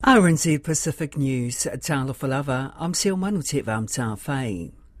RNZ Pacific News, Talo Falava, I'm Sil Manutevam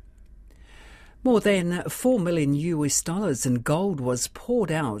Tawhai. More than $4 million in gold was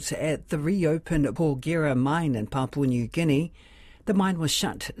poured out at the reopened Porgera mine in Papua New Guinea. The mine was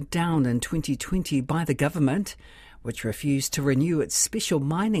shut down in 2020 by the government, which refused to renew its special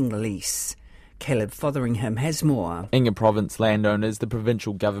mining lease. Caleb Fotheringham has more. Inga Province landowners, the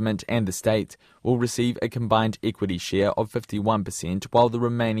provincial government and the state will receive a combined equity share of 51%, while the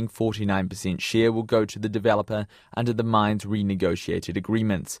remaining 49% share will go to the developer under the mine's renegotiated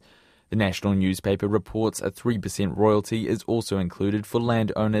agreements. The national newspaper reports a 3% royalty is also included for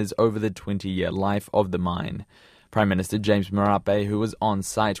landowners over the 20-year life of the mine. Prime Minister James Marape, who was on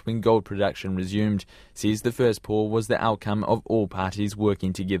site when gold production resumed, says the first pour was the outcome of all parties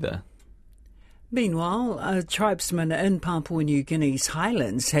working together. Meanwhile, a tribesman in Papua New Guinea's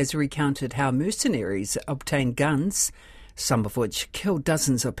highlands has recounted how mercenaries obtained guns, some of which killed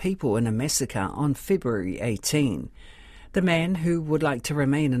dozens of people in a massacre on February 18. The man, who would like to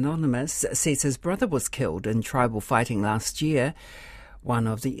remain anonymous, says his brother was killed in tribal fighting last year, one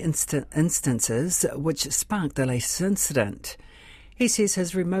of the instances which sparked the latest incident. He says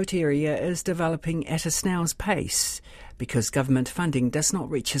his remote area is developing at a snail's pace because government funding does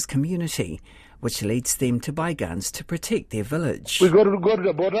not reach his community, which leads them to buy guns to protect their village. We got to go to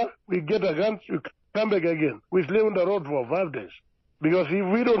the border, we get the guns, we come back again. We stay on the road for 5 days. Because if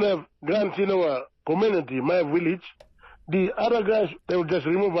we don't have guns in our community, my village, the other guys, they will just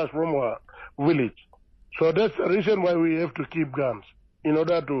remove us from our village. So that's the reason why we have to keep guns, in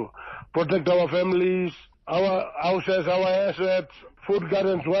order to protect our families, our houses, our assets, food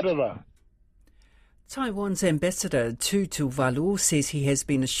gardens, whatever. Taiwan's ambassador to Tuvalu says he has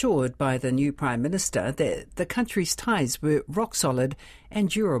been assured by the new Prime Minister that the country's ties were rock solid and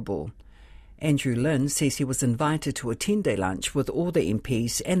durable. Andrew Lin says he was invited to attend a lunch with all the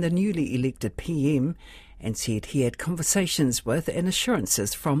MPs and the newly elected PM and said he had conversations with and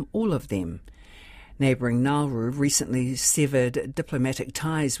assurances from all of them. Neighbouring Nauru recently severed diplomatic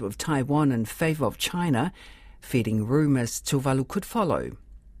ties with Taiwan in favour of China, feeding rumours Tuvalu could follow.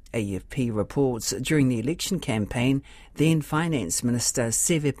 AFP reports during the election campaign, then Finance Minister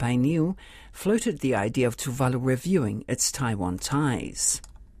Seve Painiu floated the idea of Tuvalu reviewing its Taiwan ties.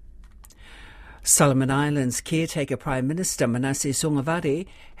 Solomon Islands caretaker Prime Minister Manasseh Songavare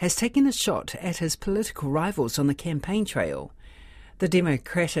has taken a shot at his political rivals on the campaign trail. The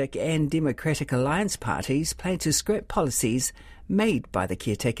Democratic and Democratic Alliance parties plan to scrap policies made by the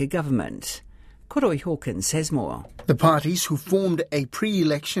caretaker government. Koroi Hawkins has more. The parties who formed a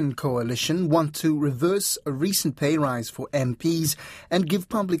pre-election coalition want to reverse a recent pay rise for MPs and give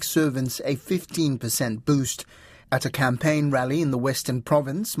public servants a 15% boost. At a campaign rally in the Western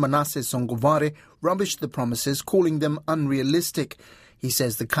Province, Manasseh Songavare rubbished the promises, calling them unrealistic. He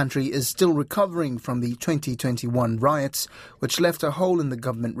says the country is still recovering from the 2021 riots, which left a hole in the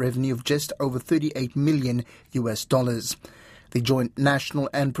government revenue of just over $38 million. The joint national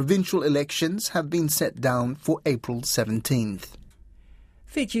and provincial elections have been set down for April 17th.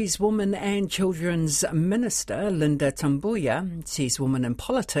 Fiji's Women and Children's Minister, Linda Tambuya, says women in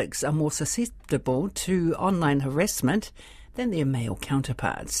politics are more susceptible to online harassment than their male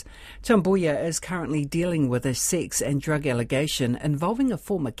counterparts. Tambuya is currently dealing with a sex and drug allegation involving a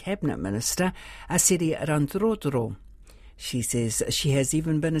former cabinet minister, Asiri Randrodro. She says she has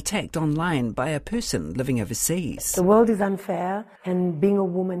even been attacked online by a person living overseas. The world is unfair, and being a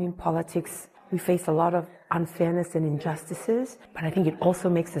woman in politics, we face a lot of unfairness and injustices, but I think it also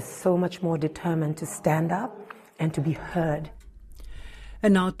makes us so much more determined to stand up and to be heard.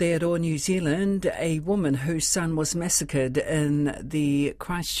 In Aotearoa, New Zealand, a woman whose son was massacred in the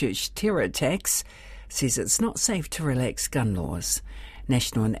Christchurch terror attacks says it's not safe to relax gun laws.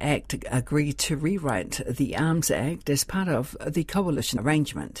 National and ACT agreed to rewrite the Arms Act as part of the coalition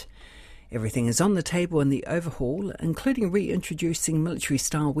arrangement. Everything is on the table in the overhaul, including reintroducing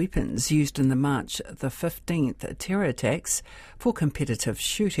military-style weapons used in the March the 15th terror attacks for competitive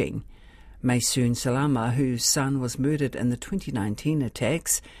shooting. Maysoon Salama, whose son was murdered in the 2019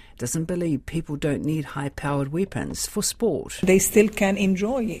 attacks, doesn't believe people don't need high-powered weapons for sport. They still can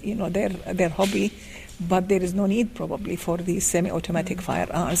enjoy, their hobby, but there is no need probably for these semi-automatic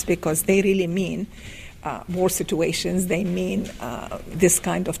firearms because they really mean war situations. They mean this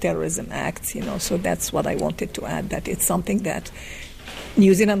kind of terrorism acts. So that's what I wanted to add. That it's something that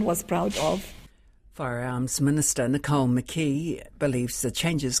New Zealand was proud of. Firearms Minister Nicole McKee believes the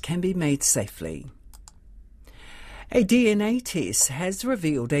changes can be made safely. A DNA test has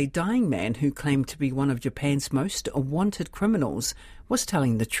revealed a dying man who claimed to be one of Japan's most wanted criminals was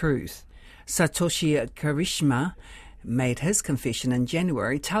telling the truth. Satoshi Karishima made his confession in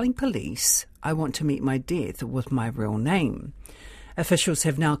January, telling police, "I want to meet my death with my real name." Officials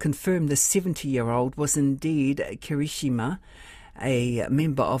have now confirmed the 70-year-old was indeed Kirishima, a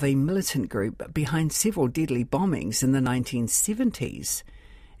member of a militant group behind several deadly bombings in the 1970s.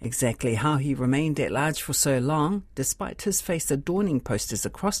 Exactly how he remained at large for so long, despite his face adorning posters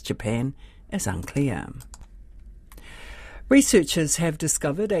across Japan, is unclear. Researchers have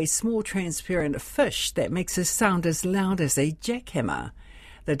discovered a small transparent fish that makes a sound as loud as a jackhammer.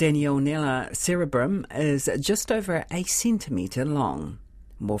 The Danionella cerebrum is just over a centimetre long.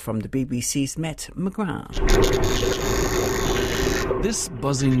 More from the BBC's Matt McGrath. This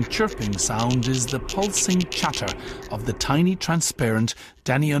buzzing, chirping sound is the pulsing chatter of the tiny, transparent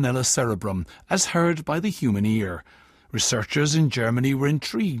Danionella cerebrum, as heard by the human ear. Researchers in Germany were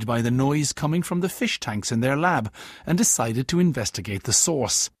intrigued by the noise coming from the fish tanks in their lab and decided to investigate the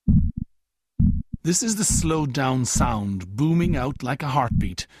source. This is the slowed-down sound, booming out like a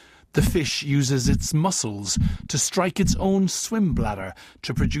heartbeat. The fish uses its muscles to strike its own swim bladder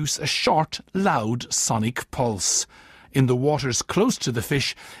to produce a short, loud sonic pulse. In the waters close to the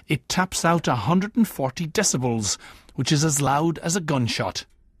fish, it taps out 140 decibels, which is as loud as a gunshot.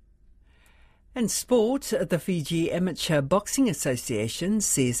 In sport, the Fiji Amateur Boxing Association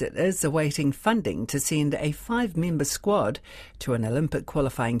says it is awaiting funding to send a 5-member squad to an Olympic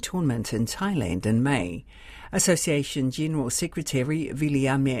qualifying tournament in Thailand in May. Association General Secretary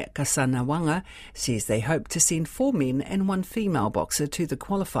Viliame Kasanawanga says they hope to send 4 men and 1 female boxer to the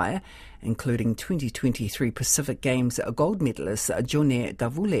qualifier, including 2023 Pacific Games gold medalist Jone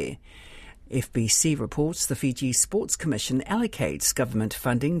Gavule. FBC reports the Fiji Sports Commission allocates government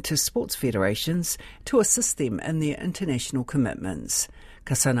funding to sports federations to assist them in their international commitments.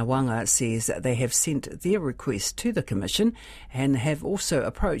 Kasanawanga says they have sent their request to the Commission and have also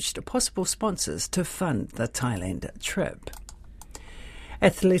approached possible sponsors to fund the Thailand trip.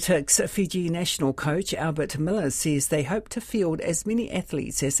 Athletics Fiji national coach Albert Miller says they hope to field as many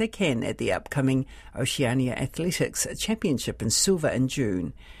athletes as they can at the upcoming Oceania Athletics Championship in Suva in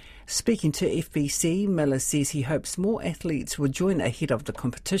June. Speaking to FBC, Miller says he hopes more athletes will join ahead of the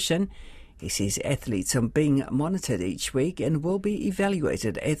competition. He says athletes are being monitored each week and will be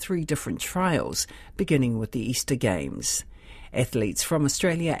evaluated at 3 different trials, beginning with the Easter Games. Athletes from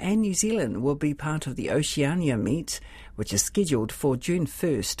Australia and New Zealand will be part of the Oceania meet, which is scheduled for June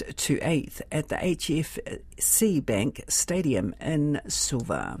 1st to 8th at the HFC Bank Stadium in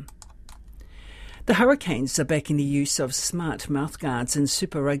Suva. The Hurricanes are backing the use of smart mouthguards in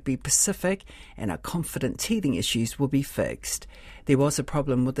Super Rugby Pacific and are confident teething issues will be fixed. There was a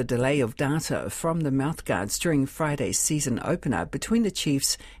problem with the delay of data from the mouthguards during Friday's season opener between the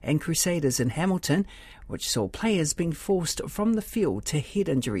Chiefs and Crusaders in Hamilton, which saw players being forced from the field to head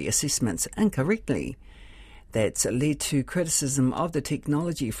injury assessments incorrectly. That's led to criticism of the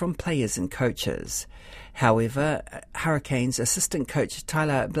technology from players and coaches. However, Hurricanes assistant coach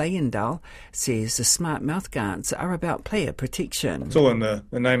Tyler Blayendal says the smart mouthguards are about player protection. It's all in the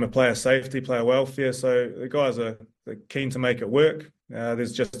name of player safety, player welfare, so the guys are keen to make it work.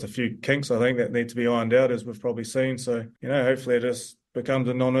 There's just a few kinks, I think, that need to be ironed out, as we've probably seen. So, hopefully it just becomes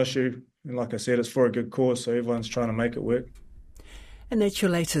a non-issue. And like I said, it's for a good cause, so everyone's trying to make it work. And that's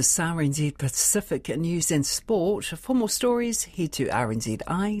your latest RNZ Pacific news and sport. For more stories, head to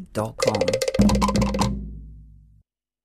rnzi.com.